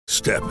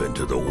Step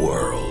into the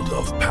world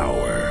of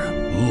power,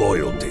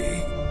 loyalty,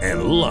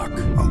 and luck.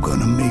 I'm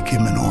gonna make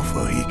him an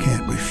offer he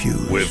can't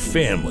refuse. With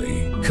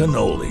family,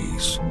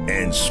 cannolis,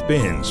 and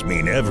spins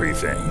mean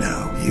everything.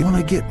 Now, you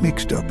wanna get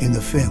mixed up in the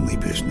family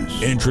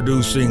business.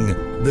 Introducing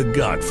The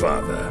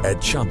Godfather at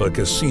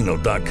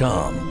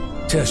ChumbaCasino.com.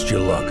 Test your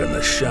luck in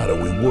the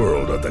shadowy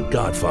world of The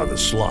Godfather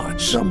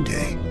slot.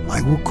 Someday,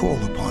 I will call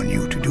upon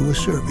you to do a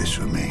service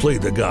for me. Play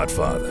The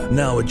Godfather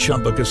now at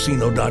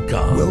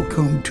ChumbaCasino.com.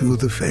 Welcome to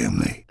the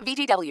family.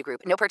 VGW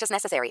Group. No purchase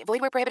necessary. Void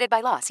where prohibited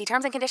by law. See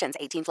terms and conditions.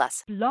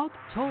 18+. Blog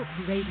Talk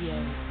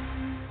Radio.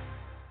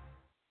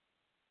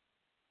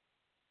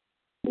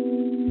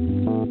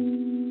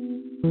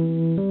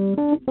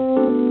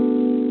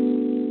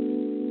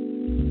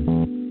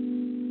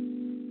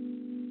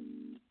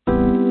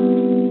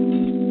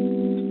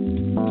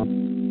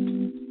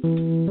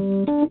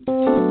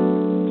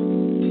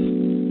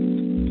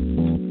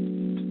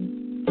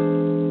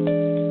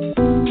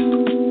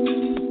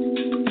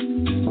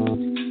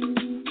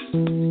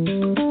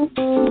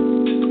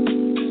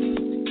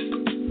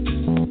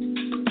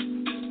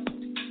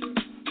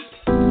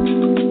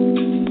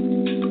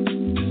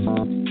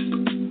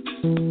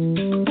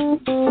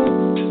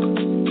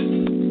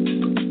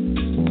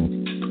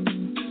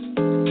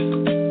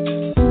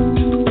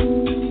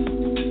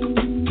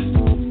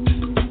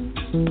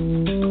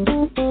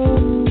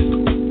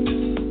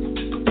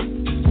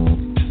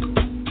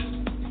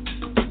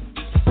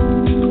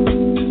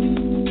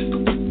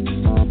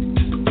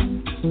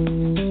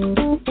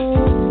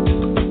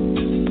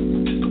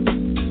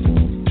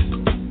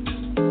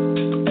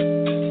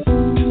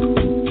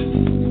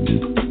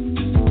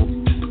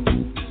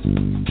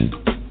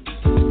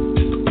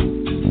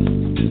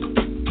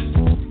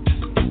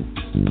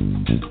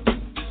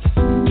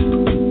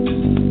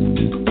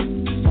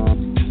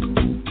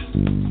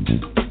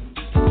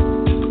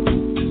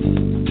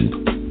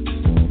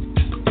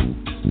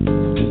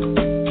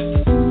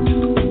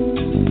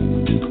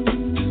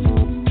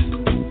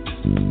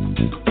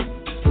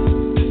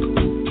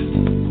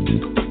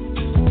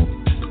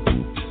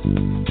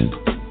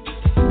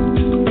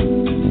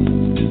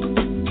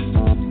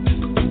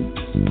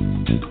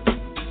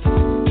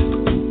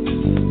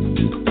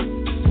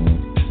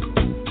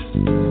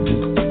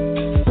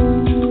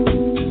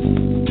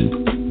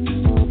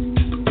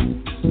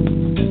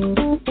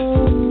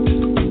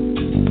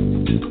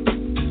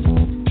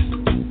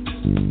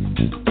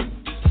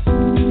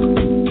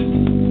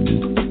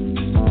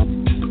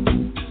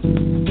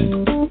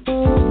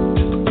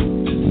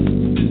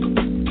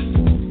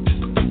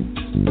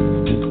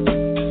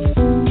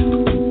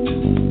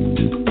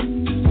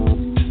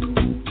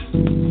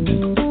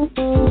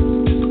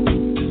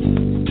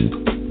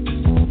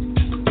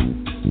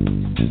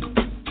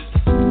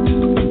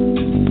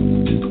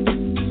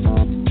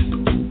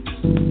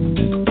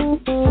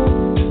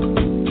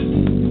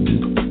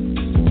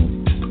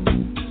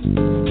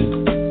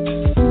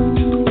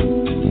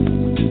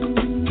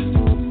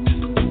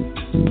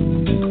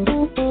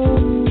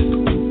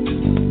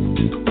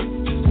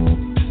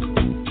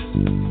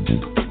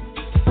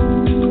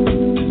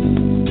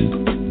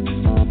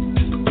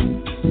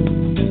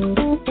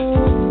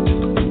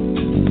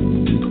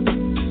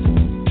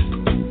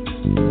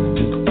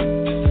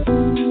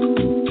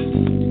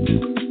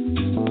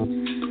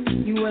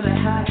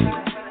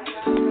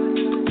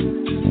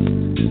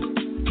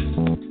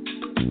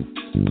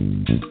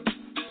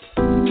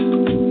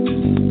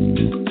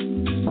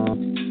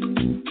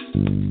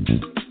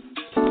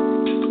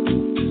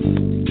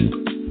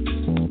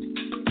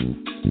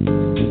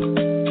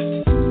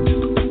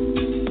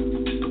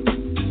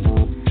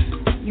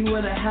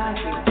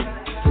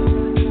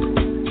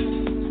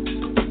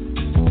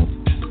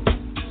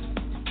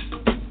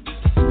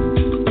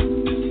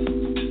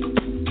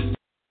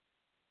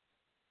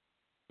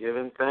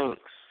 Giving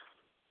thanks.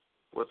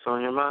 What's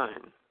on your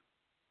mind?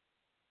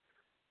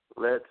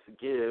 Let's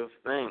give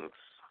thanks.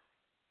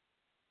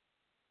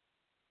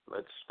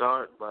 Let's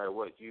start by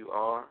what you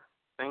are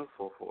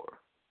thankful for.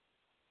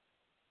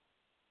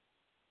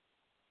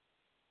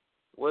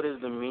 What is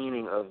the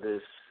meaning of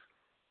this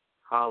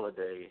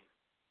holiday,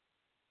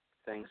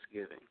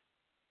 Thanksgiving?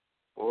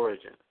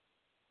 Origin.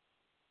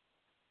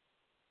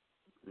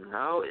 And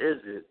how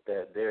is it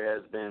that there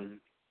has been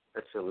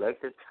a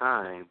selected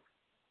time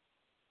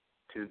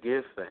to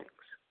give thanks?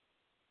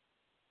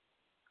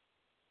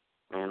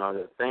 And are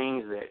the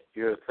things that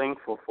you're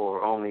thankful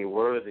for only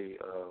worthy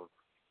of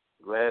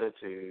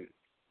gratitude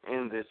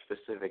in this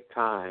specific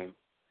time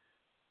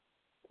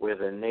where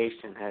the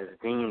nation has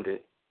deemed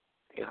it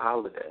a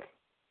holiday?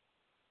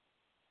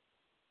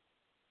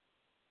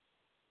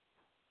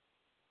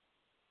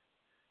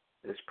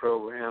 This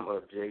program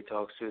of J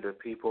Talks to the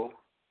People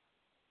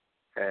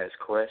has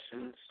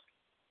questions,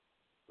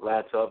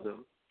 lots of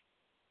them.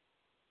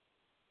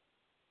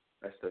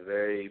 That's the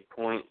very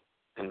point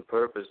and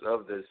purpose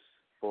of this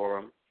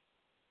forum,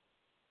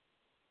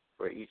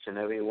 for each and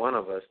every one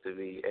of us to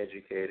be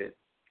educated,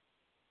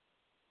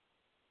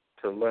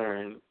 to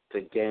learn,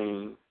 to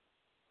gain,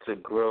 to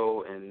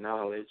grow in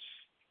knowledge,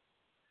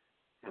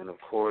 and of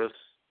course,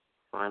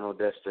 final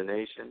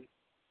destination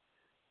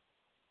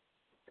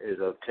is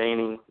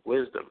obtaining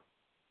wisdom.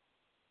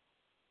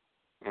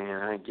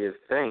 And I give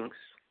thanks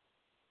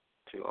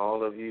to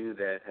all of you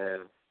that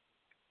have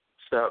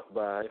stopped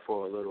by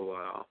for a little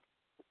while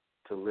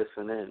to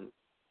listen in,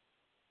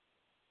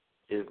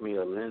 give me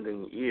a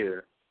lending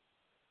ear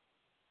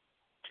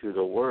to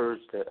the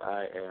words that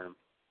I am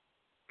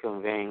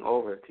conveying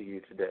over to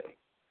you today.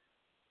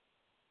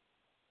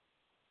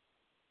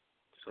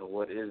 So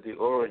what is the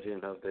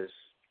origin of this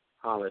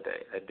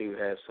holiday? I do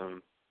have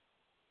some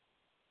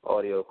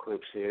audio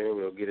clips here.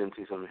 We'll get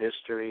into some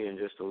history in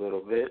just a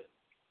little bit.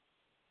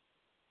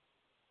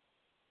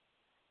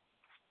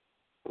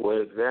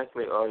 What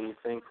exactly are you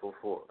thankful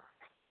for?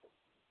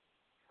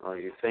 Are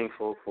you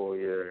thankful for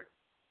your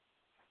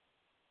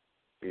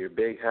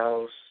big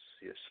house,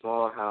 your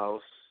small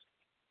house,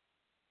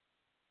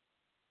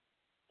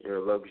 your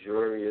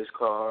luxurious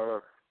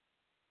car,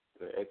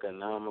 your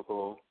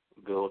economical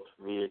built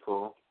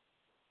vehicle?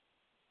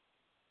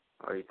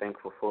 Are you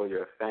thankful for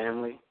your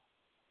family?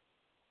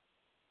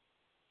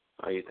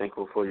 Are you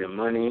thankful for your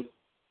money,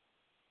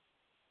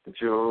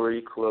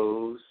 jewelry,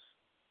 clothes?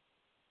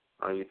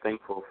 Are you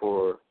thankful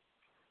for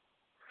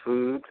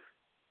food,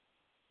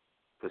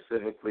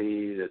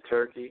 specifically the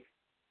turkey?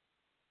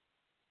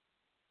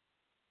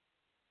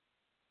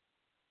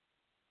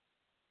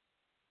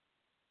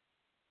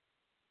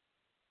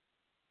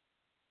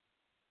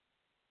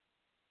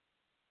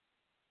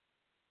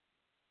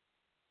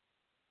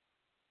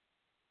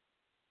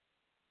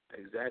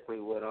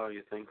 Exactly what are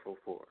you thankful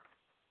for?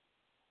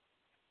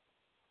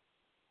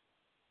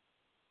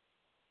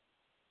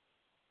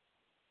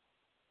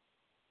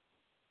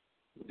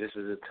 This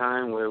is a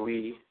time where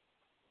we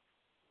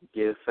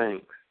give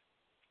thanks.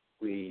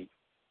 We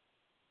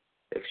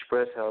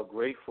express how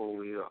grateful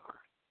we are.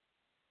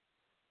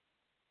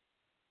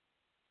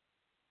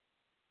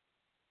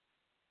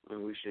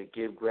 And we should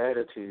give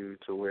gratitude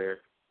to where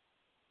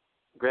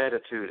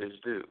gratitude is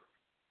due.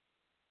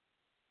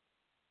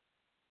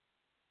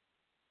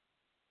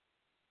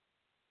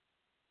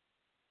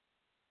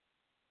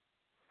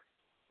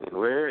 And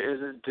where is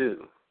it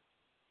due?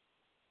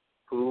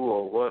 Who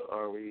or what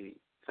are we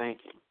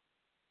thanking?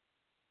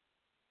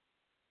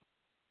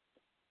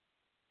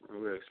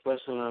 And we're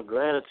expressing our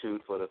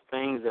gratitude for the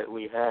things that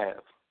we have.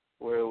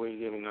 Where are we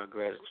giving our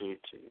gratitude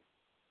to?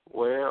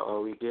 Where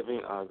are we giving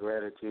our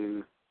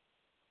gratitude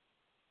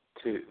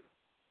to?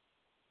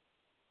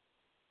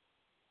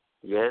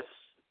 Yes,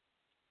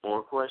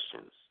 more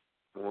questions.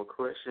 More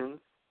questions.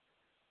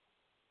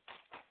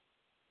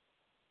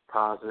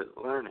 Positive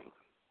learning.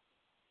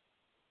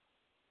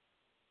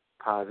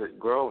 Positive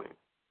growing.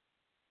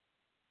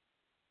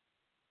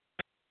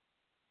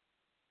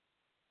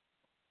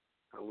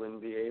 I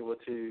wouldn't be able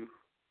to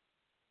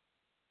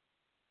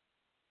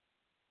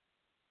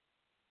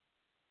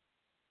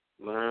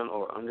learn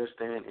or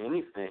understand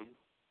anything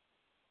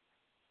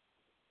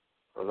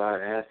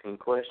without asking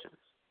questions.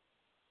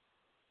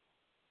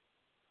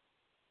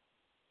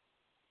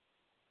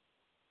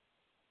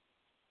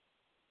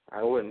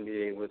 I wouldn't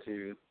be able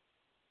to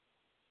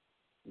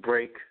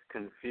break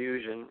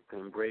confusion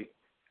and break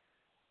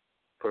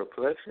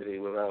perplexity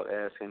without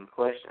asking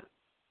questions.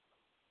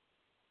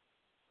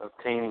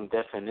 Obtaining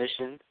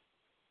definitions,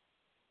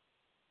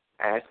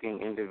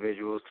 asking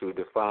individuals to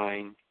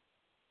define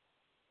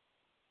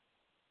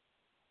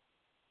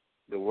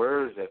the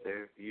words that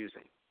they're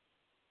using.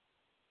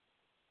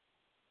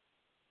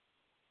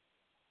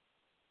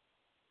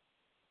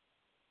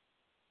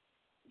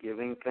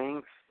 Giving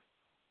thanks,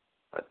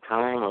 a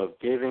time of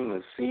giving,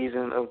 a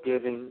season of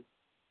giving.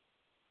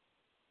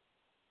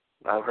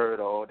 I've heard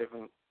all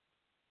different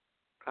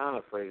kind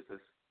of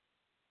phrases.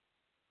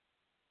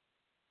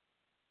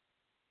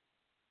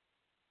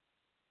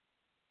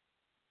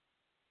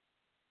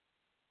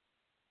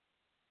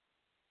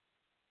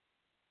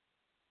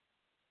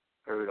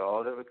 Heard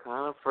all different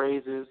kind of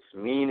phrases,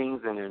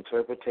 meanings, and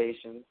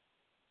interpretations.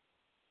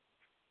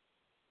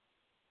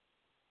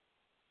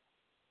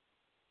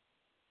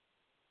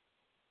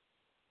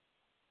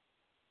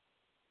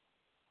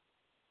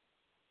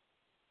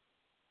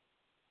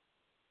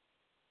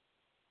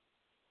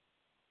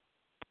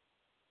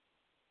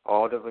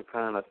 All different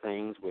kind of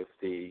things with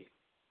the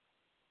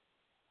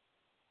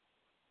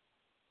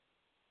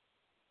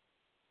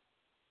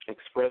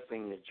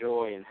expressing the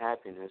joy and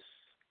happiness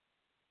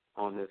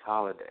on this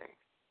holiday.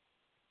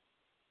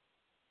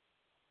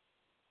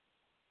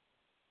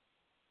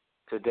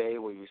 Today,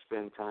 where you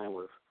spend time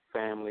with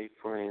family,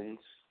 friends,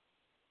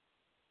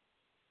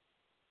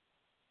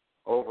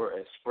 over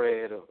a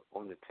spread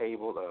on the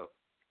table of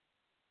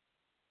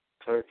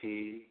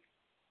turkey,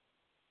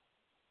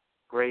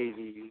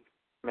 gravy,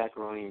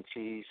 macaroni and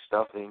cheese,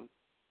 stuffing,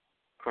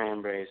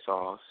 cranberry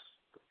sauce,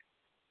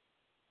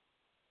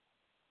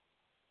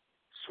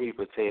 sweet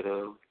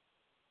potato,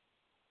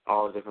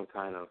 all different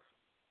kind of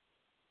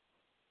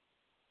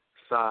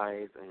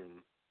sides and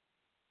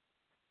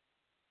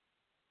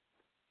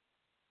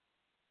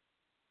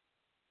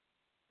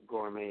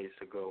gourmets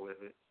to go with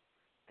it.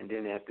 And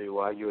then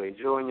while you're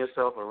enjoying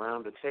yourself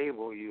around the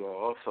table, you are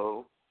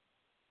also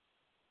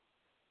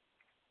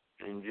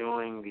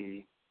enjoying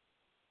the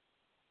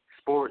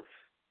sports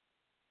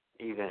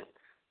events.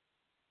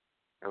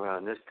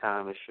 Around this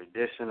time is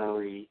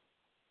traditionally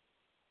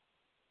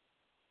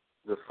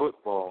the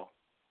football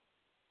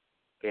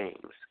games.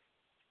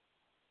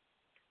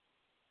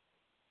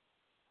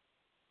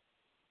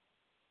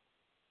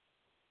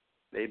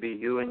 Maybe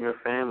you and your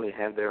family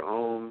have their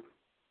own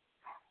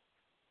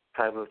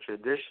type of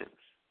traditions.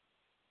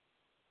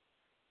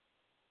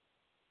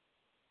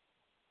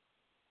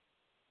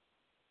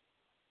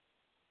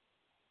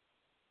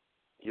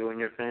 You and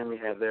your family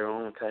have their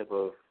own type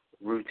of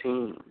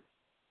routine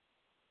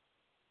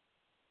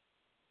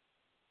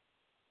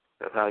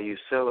of how you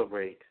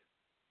celebrate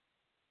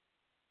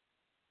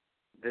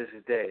this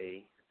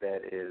day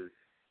that is,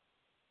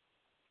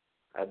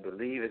 I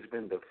believe it's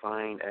been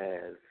defined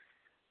as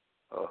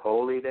a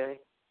holy day.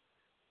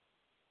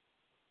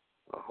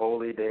 A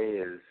holy day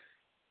is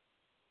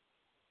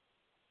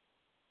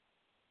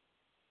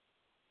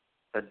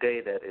a day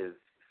that is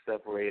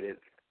separated,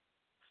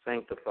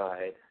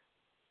 sanctified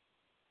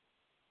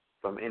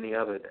from any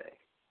other day,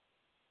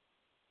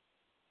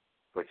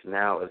 which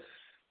now is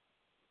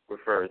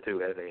referred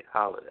to as a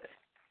holiday.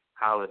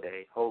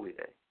 Holiday, holy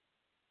day.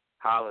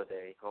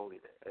 Holiday, holy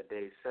day. A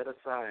day set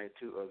aside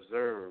to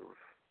observe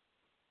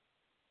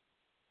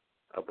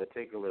a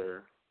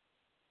particular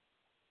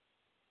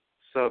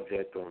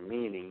subject or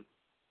meaning,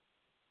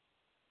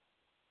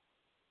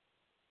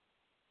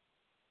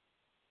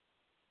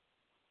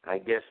 I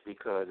guess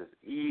because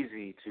it's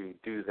easy to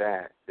do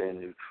that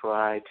than to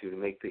try to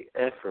make the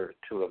effort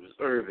to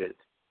observe it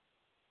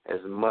as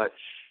much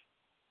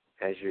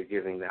as you're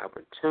giving the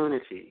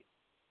opportunity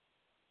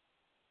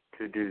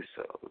to do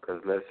so.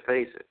 Because let's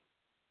face it,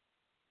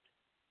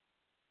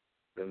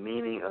 the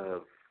meaning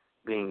of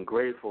being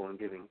grateful and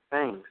giving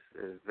thanks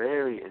is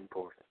very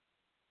important.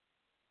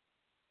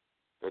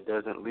 It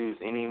doesn't lose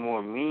any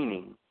more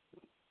meaning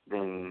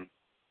than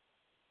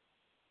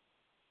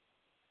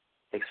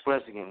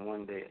expressing it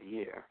one day a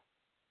year.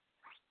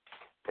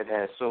 It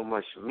has so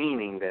much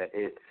meaning that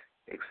it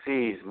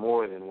exceeds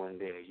more than one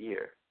day a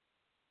year.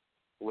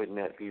 Wouldn't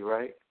that be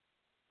right?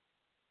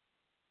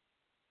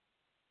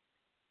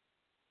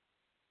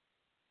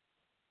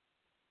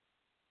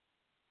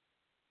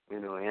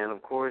 And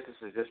of course,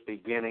 this is just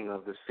beginning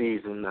of the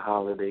season, the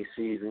holiday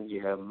season.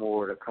 You have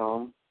more to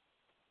come.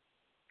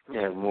 You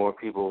have more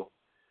people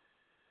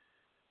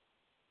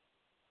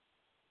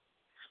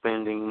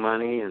spending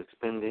money and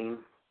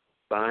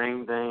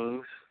buying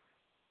things,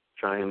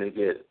 trying to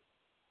get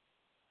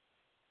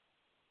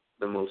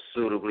the most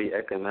suitably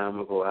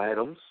economical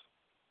items.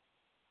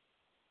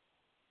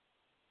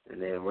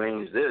 And they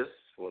arrange this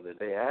for the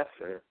day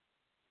after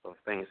of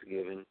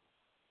Thanksgiving,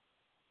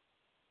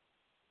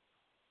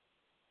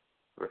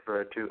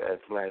 referred to as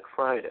Black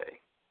Friday.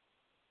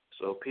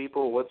 So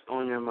people, what's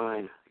on your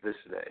mind this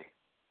day?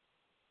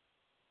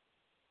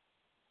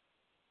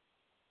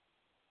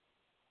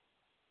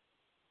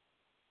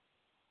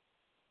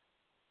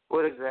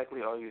 What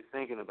exactly are you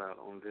thinking about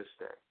on this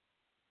day?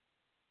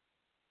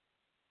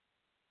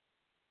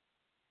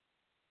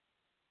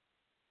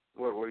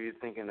 What were you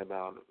thinking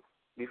about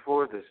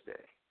before this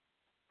day?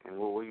 And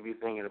what will you be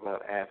thinking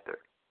about after?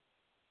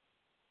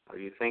 Are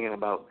you thinking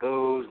about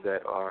those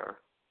that are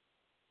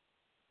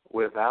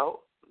without,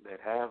 that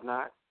have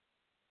not?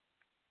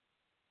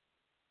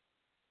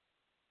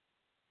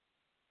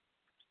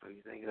 Are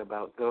you thinking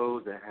about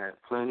those that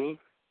have plenty?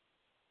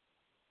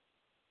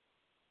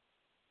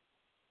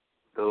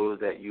 Those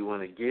that you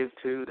want to give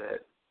to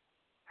that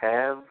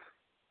have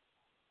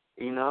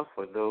enough,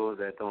 or those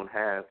that don't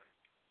have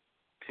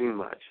too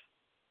much?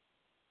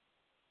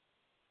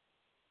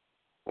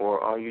 Or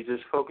are you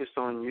just focused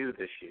on you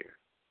this year?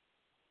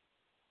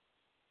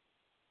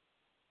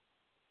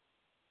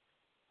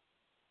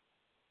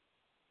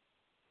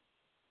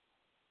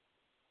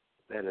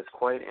 That is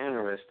quite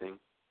interesting.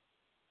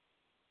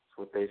 It's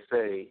what they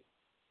say,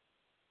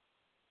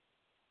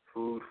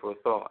 food for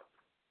thought.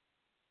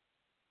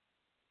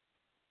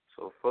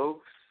 So,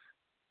 folks,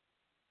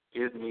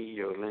 give me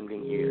your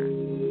lending ear.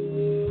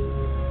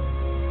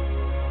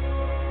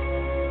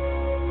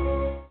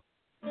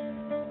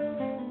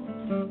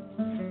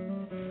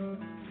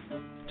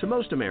 To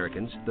most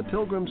Americans, the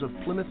Pilgrims of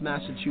Plymouth,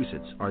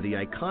 Massachusetts are the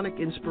iconic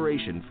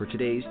inspiration for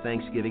today's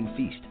Thanksgiving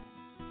feast.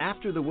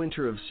 After the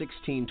winter of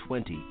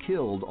 1620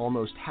 killed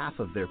almost half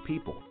of their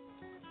people,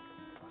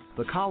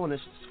 the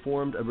colonists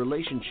formed a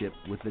relationship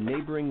with the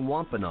neighboring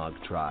Wampanoag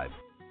tribe,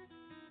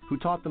 who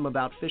taught them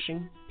about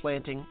fishing,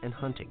 planting, and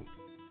hunting.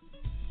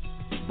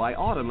 By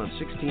autumn of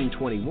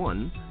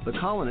 1621, the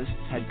colonists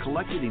had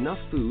collected enough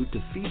food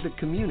to feed the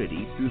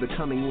community through the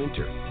coming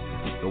winter.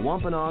 The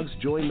Wampanoags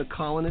joined the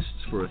colonists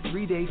for a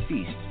 3-day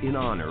feast in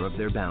honor of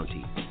their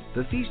bounty.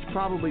 The feast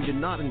probably did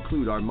not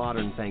include our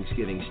modern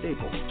Thanksgiving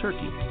staple,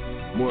 turkey.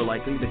 More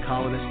likely, the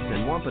colonists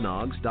and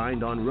Wampanoags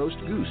dined on roast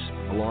goose,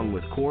 along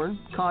with corn,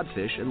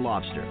 codfish, and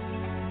lobster.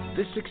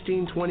 This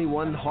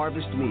 1621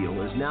 harvest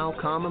meal is now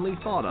commonly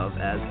thought of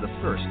as the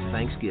first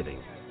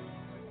Thanksgiving.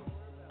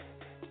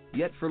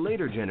 Yet for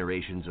later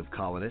generations of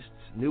colonists,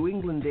 New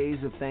England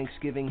days of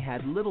Thanksgiving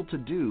had little to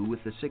do with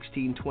the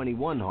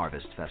 1621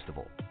 harvest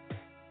festival.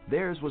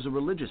 Theirs was a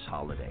religious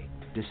holiday,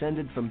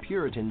 descended from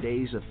Puritan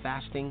days of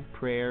fasting,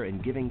 prayer,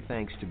 and giving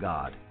thanks to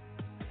God.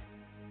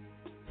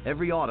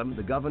 Every autumn,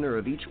 the governor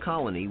of each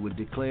colony would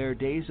declare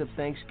days of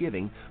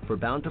Thanksgiving for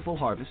bountiful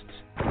harvests,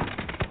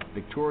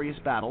 victorious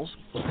battles,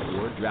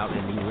 or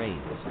drought-ending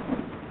rains.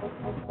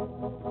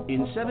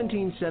 In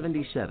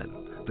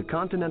 1777, the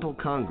Continental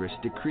Congress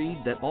decreed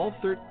that all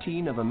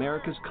 13 of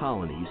America's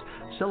colonies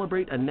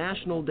celebrate a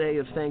national day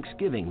of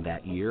Thanksgiving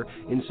that year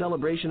in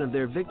celebration of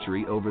their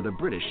victory over the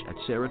British at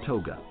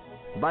Saratoga.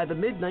 By the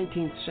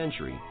mid-19th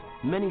century,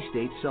 many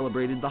states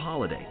celebrated the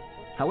holiday.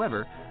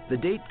 However, the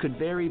date could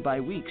vary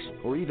by weeks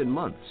or even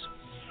months.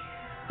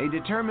 A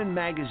determined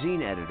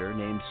magazine editor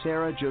named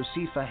Sarah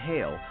Josepha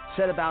Hale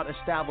set about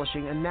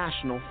establishing a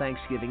national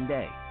Thanksgiving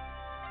Day.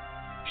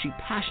 She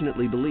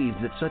passionately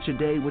believed that such a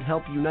day would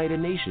help unite a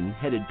nation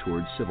headed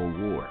towards civil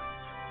war.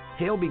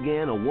 Hale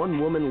began a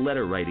one-woman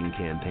letter-writing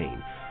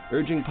campaign,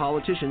 urging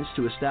politicians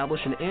to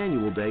establish an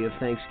annual day of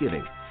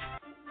Thanksgiving.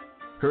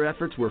 Her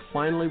efforts were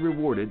finally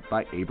rewarded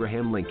by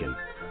Abraham Lincoln,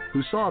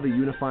 who saw the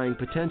unifying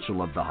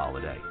potential of the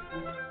holiday.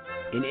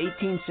 In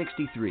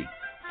 1863,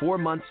 4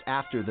 months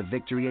after the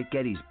victory at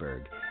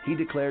Gettysburg, he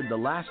declared the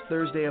last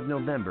Thursday of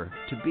November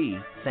to be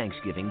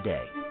Thanksgiving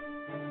Day.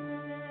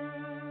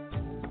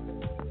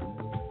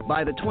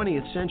 By the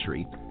 20th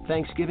century,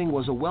 Thanksgiving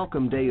was a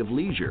welcome day of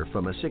leisure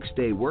from a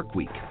 6-day work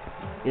week.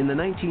 In the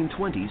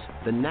 1920s,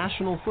 the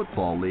National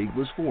Football League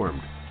was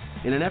formed.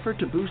 In an effort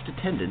to boost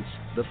attendance,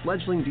 the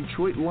fledgling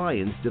Detroit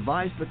Lions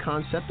devised the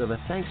concept of a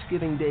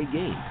Thanksgiving Day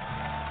game.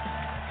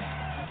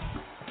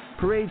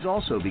 Parades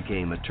also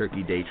became a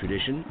Turkey Day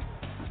tradition,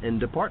 and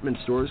department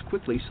stores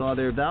quickly saw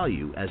their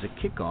value as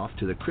a kickoff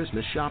to the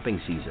Christmas shopping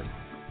season.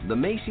 The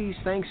Macy's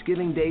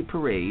Thanksgiving Day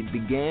Parade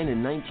began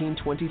in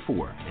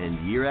 1924,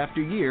 and year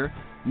after year,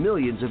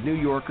 millions of New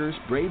Yorkers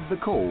braved the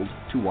cold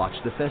to watch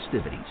the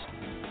festivities.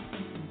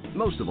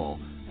 Most of all,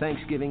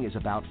 Thanksgiving is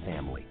about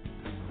family.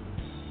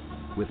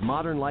 With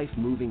modern life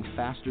moving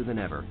faster than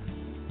ever,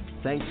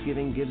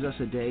 Thanksgiving gives us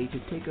a day to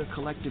take a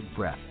collective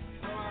breath,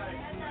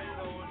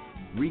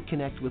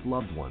 reconnect with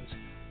loved ones,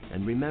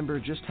 and remember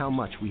just how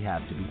much we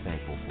have to be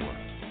thankful for.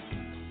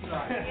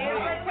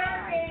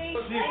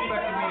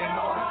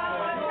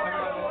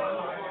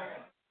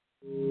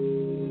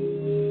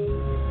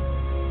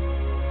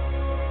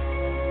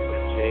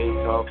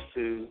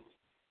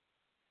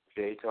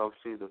 Jay talks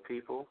to the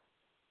people.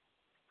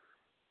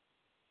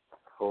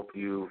 Hope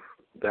you've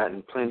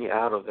gotten plenty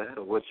out of that,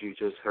 of what you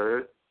just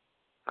heard.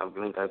 I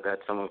believe I've got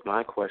some of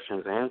my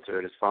questions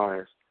answered as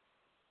far as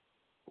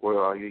where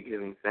are you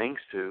giving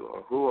thanks to,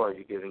 or who are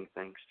you giving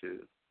thanks to?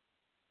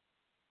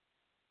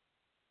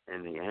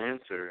 And the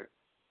answer,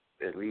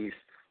 at least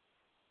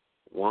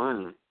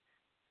one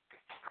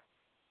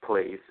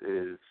place,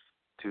 is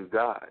to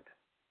God.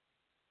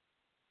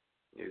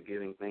 You're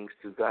giving thanks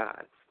to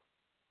God.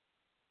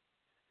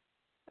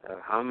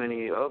 How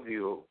many of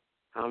you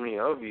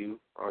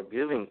are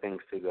giving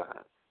thanks to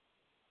God?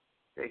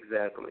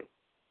 Exactly,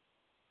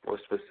 or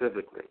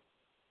specifically?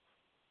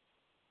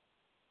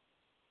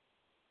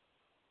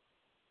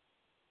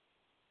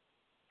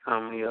 How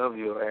many of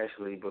you are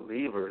actually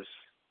believers,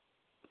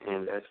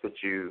 and that's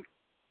what you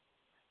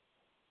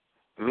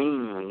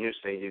mean when you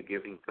say you're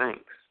giving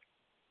thanks?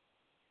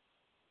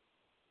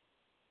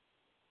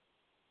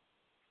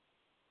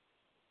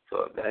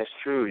 So if that's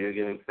true, you're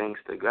giving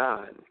thanks to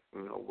God,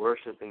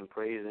 worshiping,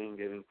 praising,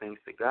 giving thanks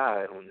to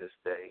God on this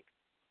day.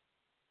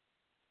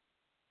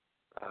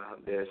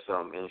 There's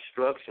some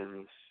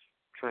instructions,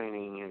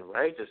 training in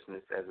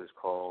righteousness, as it's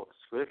called,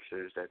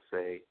 scriptures that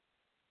say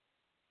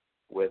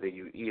whether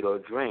you eat or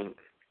drink,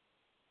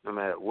 no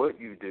matter what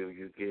you do,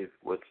 you give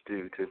what's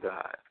due to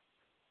God.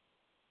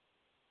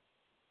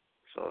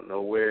 So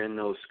nowhere in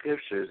those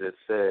scriptures it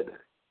said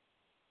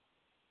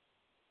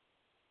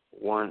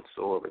once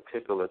or a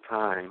particular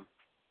time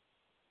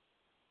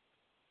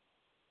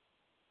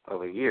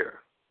of a year.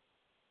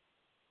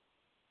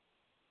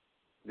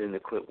 Then the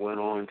clip went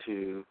on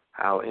to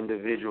how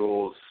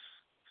individuals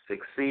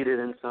succeeded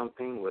in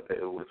something, whether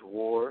it was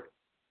war,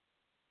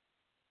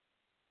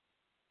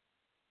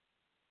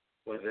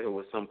 whether it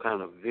was some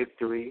kind of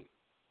victory.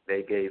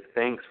 They gave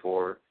thanks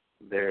for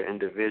their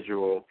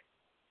individual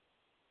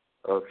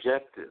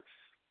objectives.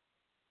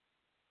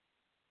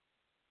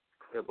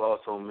 Clip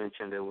also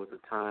mentioned there was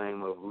a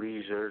time of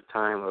leisure,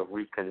 time of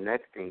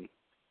reconnecting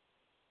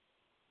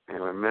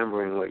and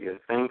remembering what you're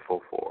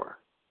thankful for.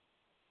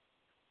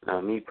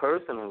 Now, me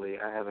personally,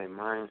 I have a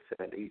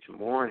mindset each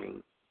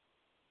morning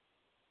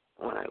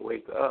when I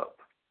wake up.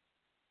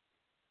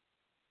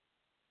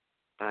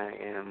 I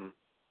am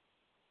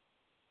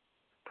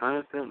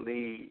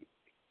constantly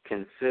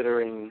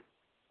considering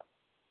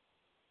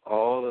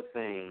all the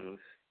things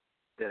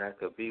that I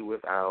could be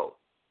without,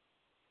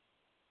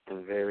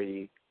 and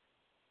very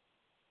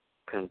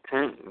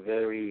content,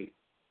 very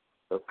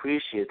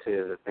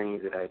appreciative of the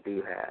things that I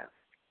do have.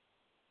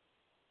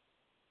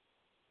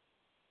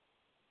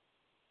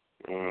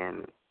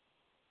 And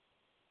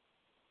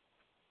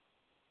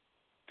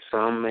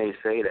some may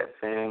say that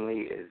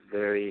family is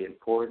very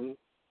important.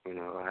 You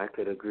know, I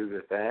could agree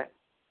with that.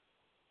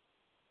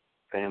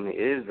 Family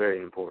is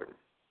very important.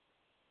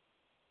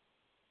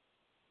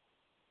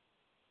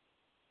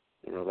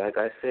 You know, like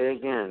I say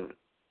again,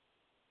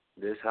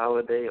 this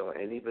holiday or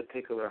any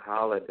particular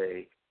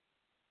holiday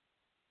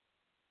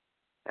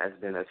has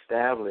been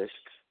established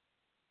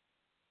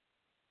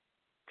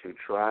to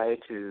try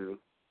to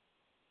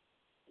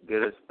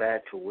get us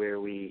back to where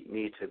we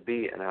need to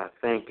be in our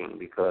thinking,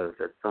 because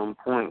at some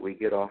point we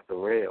get off the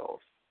rails.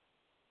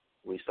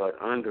 We start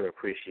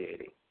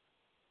underappreciating.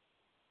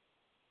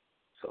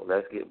 So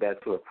let's get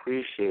back to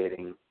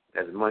appreciating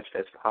as much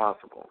as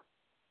possible.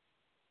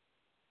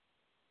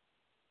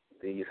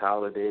 These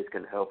holidays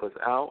can help us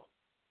out.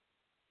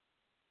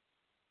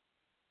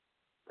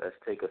 Let's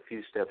take a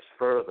few steps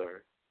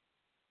further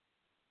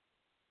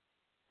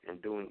and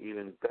doing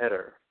even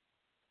better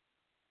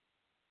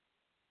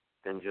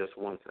than just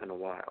once in a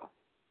while.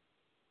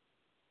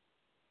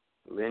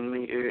 Lend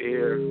me your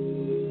ear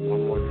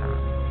one more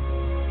time.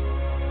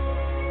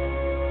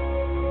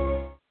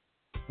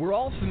 We're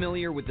all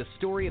familiar with the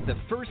story of the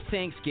first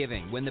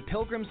Thanksgiving, when the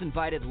Pilgrims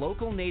invited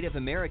local Native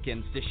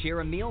Americans to share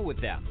a meal with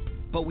them.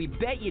 But we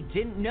bet you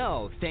didn't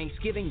know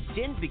Thanksgiving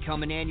didn't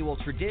become an annual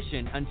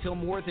tradition until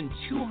more than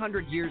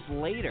 200 years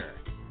later.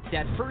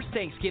 That first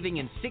Thanksgiving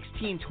in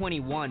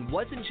 1621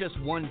 wasn't just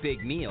one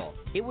big meal.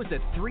 It was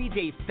a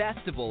 3-day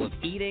festival of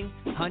eating,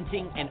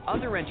 hunting, and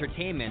other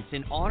entertainments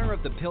in honor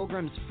of the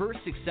Pilgrims' first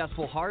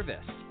successful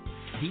harvest.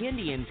 The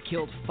Indians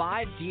killed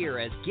 5 deer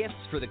as gifts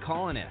for the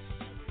colonists,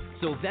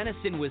 so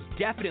venison was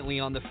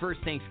definitely on the first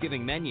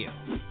Thanksgiving menu.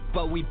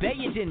 But we bet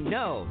you didn't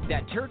know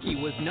that turkey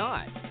was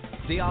not.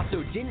 They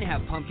also didn't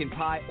have pumpkin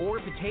pie or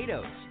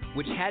potatoes,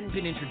 which hadn't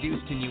been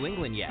introduced to New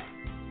England yet.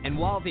 And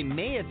while they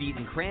may have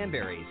eaten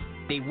cranberries,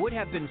 they would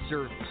have been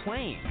served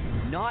plain,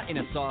 not in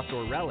a sauce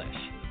or relish.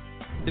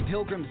 The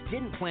Pilgrims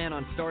didn't plan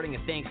on starting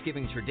a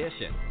Thanksgiving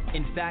tradition.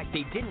 In fact,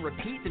 they didn't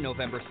repeat the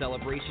November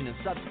celebration in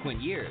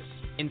subsequent years.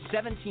 In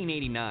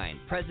 1789,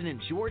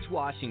 President George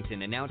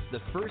Washington announced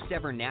the first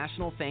ever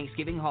national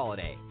Thanksgiving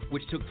holiday,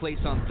 which took place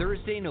on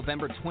Thursday,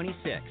 November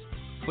 26th.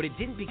 But it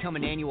didn't become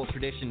an annual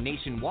tradition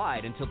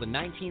nationwide until the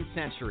 19th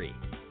century.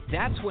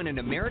 That's when an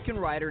American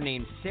writer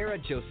named Sarah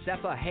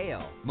Josepha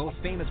Hale, most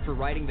famous for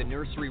writing the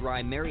nursery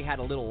rhyme Mary Had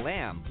a Little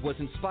Lamb, was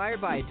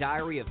inspired by a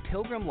diary of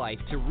pilgrim life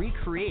to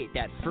recreate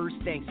that first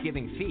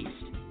Thanksgiving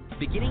feast.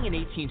 Beginning in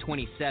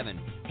 1827,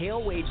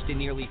 Hale waged a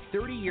nearly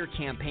 30-year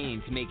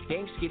campaign to make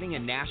Thanksgiving a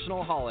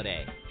national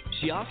holiday.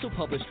 She also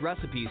published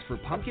recipes for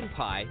pumpkin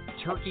pie,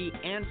 turkey,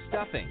 and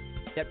stuffing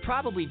that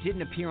probably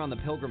didn't appear on the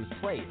Pilgrims'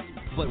 plates,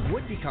 but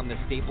would become the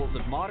staples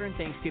of modern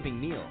Thanksgiving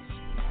meals.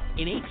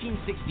 In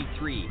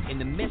 1863, in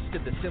the midst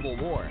of the Civil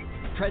War,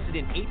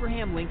 President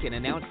Abraham Lincoln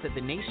announced that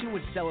the nation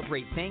would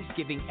celebrate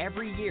Thanksgiving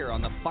every year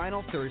on the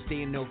final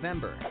Thursday in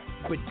November.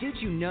 But did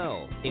you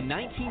know, in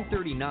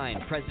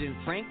 1939, President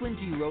Franklin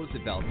D.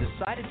 Roosevelt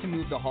decided to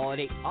move the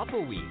holiday up a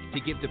week to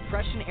give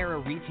Depression-era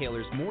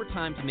retailers more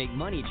time to make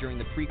money during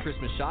the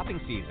pre-Christmas shopping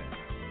season.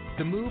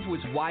 The move was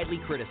widely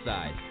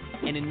criticized,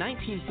 and in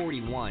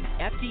 1941,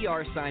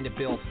 FDR signed a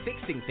bill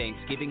fixing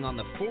Thanksgiving on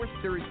the fourth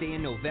Thursday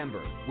in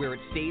November, where it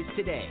stays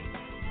today.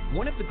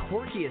 One of the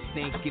quirkiest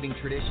Thanksgiving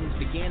traditions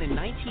began in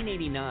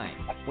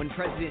 1989, when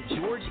President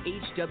George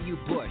H.W.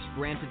 Bush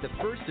granted the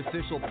first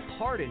official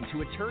pardon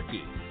to a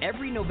turkey.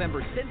 Every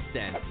November since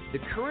then, the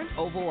current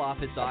Oval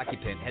Office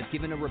occupant has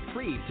given a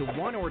reprieve to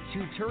 1 or 2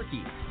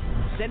 turkeys,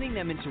 sending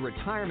them into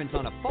retirement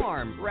on a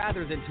farm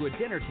rather than to a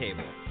dinner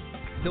table.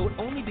 Though it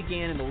only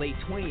began in the late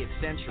 20th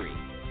century,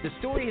 the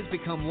story has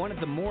become one of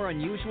the more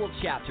unusual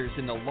chapters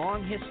in the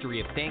long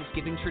history of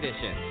Thanksgiving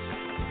traditions.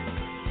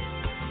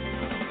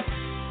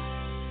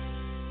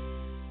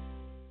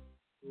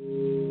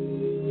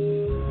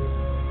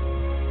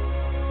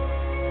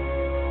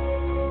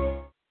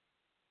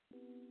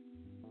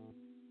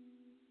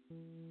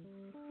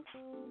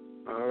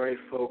 All right,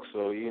 folks,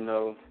 so you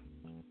know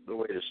the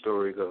way the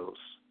story goes.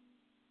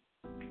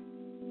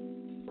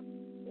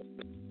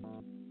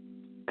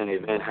 An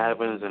event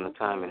happens in a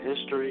time in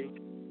history,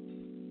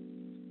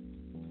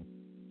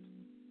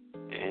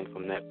 and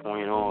from that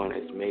point on,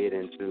 it's made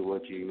into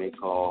what you may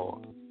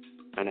call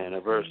an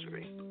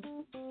anniversary.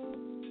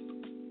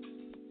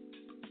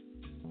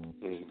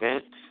 An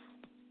event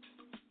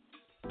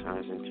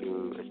turns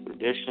into a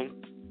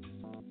tradition,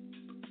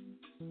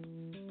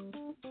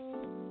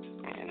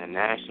 and a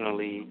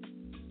nationally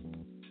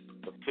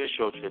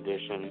official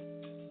tradition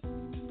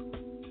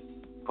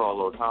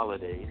called those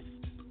holidays.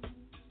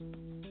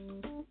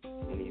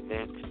 An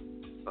event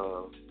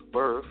of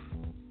birth,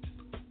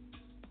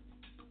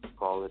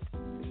 call it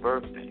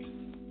birthday.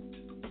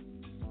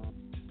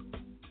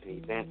 An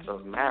event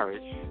of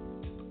marriage,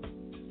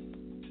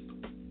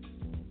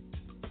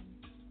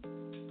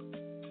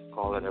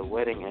 call it a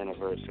wedding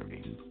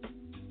anniversary.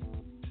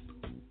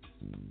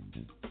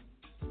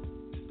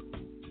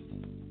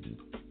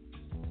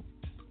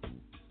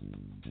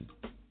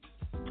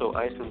 So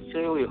I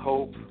sincerely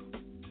hope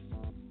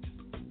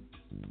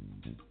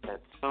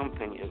that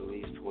something at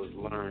least was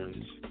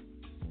learned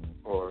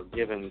or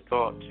given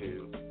thought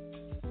to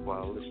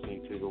while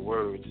listening to the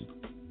words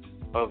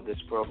of this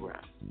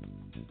program.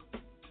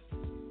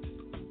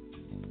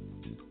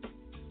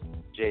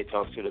 Jay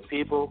Talks to the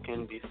People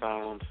can be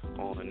found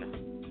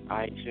on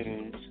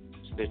iTunes,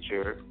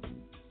 Stitcher,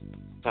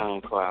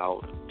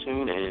 SoundCloud,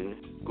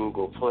 TuneIn,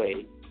 Google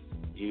Play,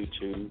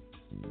 YouTube,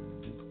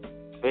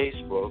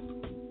 Facebook,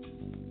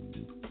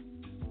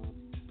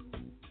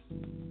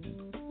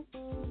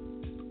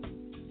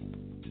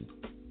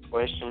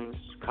 questions,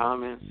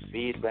 comments,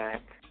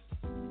 feedback,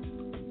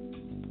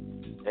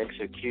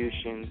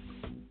 execution,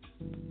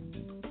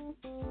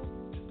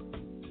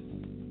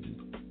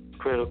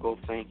 critical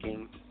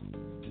thinking,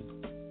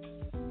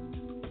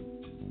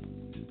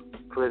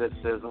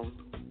 criticism,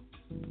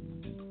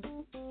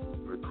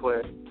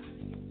 requests,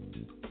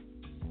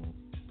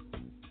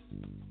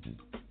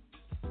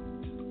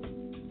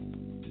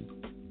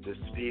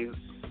 disputes,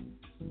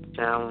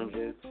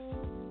 challenges,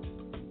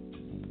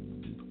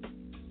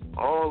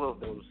 all of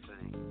those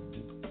things.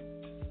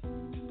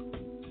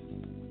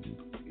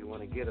 If you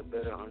want to get a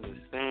better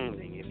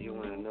understanding, if you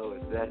want to know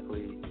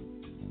exactly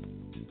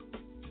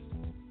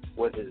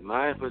what is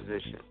my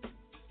position,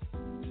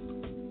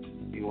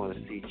 if you want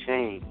to see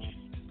change,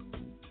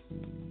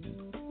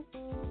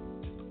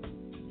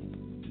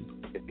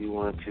 if you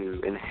want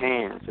to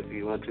enhance, if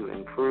you want to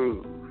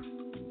improve,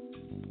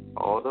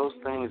 all those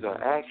things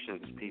are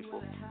actions,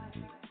 people.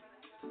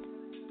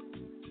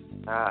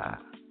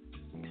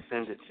 You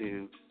send it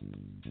to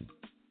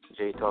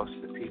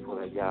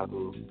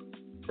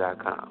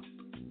jtalkstothepeople@yahoo.com.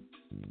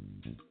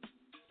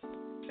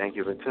 Thank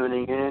you for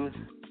tuning in.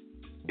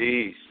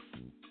 Peace.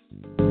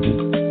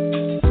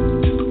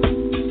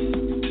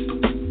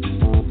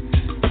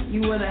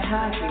 You wanna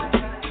have it.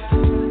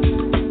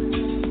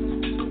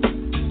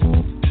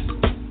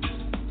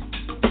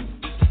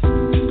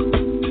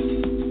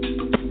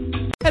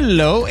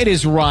 Hello, it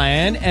is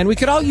Ryan, and we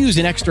could all use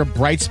an extra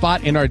bright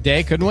spot in our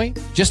day, couldn't we?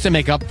 Just to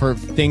make up for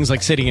things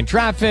like sitting in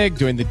traffic,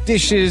 doing the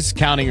dishes,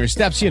 counting your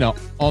steps,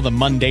 all the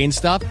mundane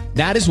stuff.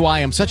 That is why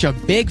I'm such a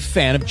big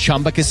fan of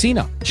Chumba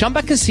Casino.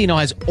 Chumba Casino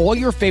has all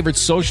your favorite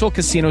social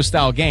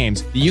casino-style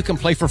games that you can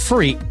play for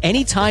free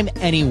anytime,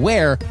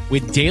 anywhere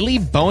with daily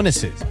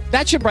bonuses.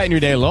 That should brighten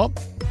your day a little.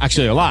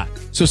 Actually, a lot.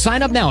 So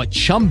sign up now at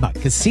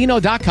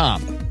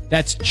ChumbaCasino.com.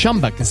 That's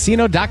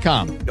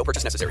ChumbaCasino.com. No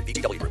purchase necessary.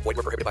 VGW Group. Void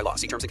where prohibited by law.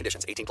 See terms and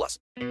conditions. 18+.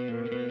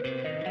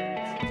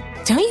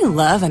 Don't you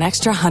love an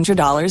extra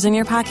 $100 in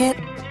your pocket?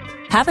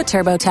 Have a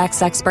TurboTax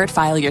expert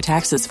file your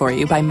taxes for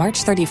you by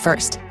March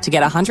 31st to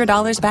get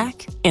 $100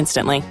 back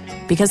instantly.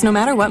 Because no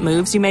matter what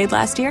moves you made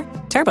last year,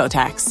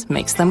 TurboTax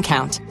makes them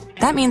count.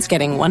 That means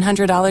getting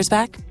 $100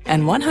 back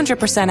and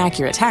 100%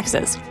 accurate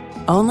taxes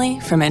only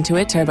from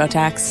Intuit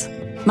TurboTax.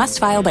 Must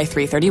file by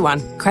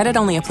 3/31. Credit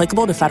only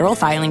applicable to federal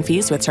filing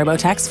fees with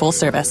TurboTax full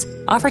service.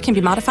 Offer can be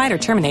modified or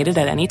terminated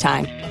at any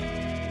time.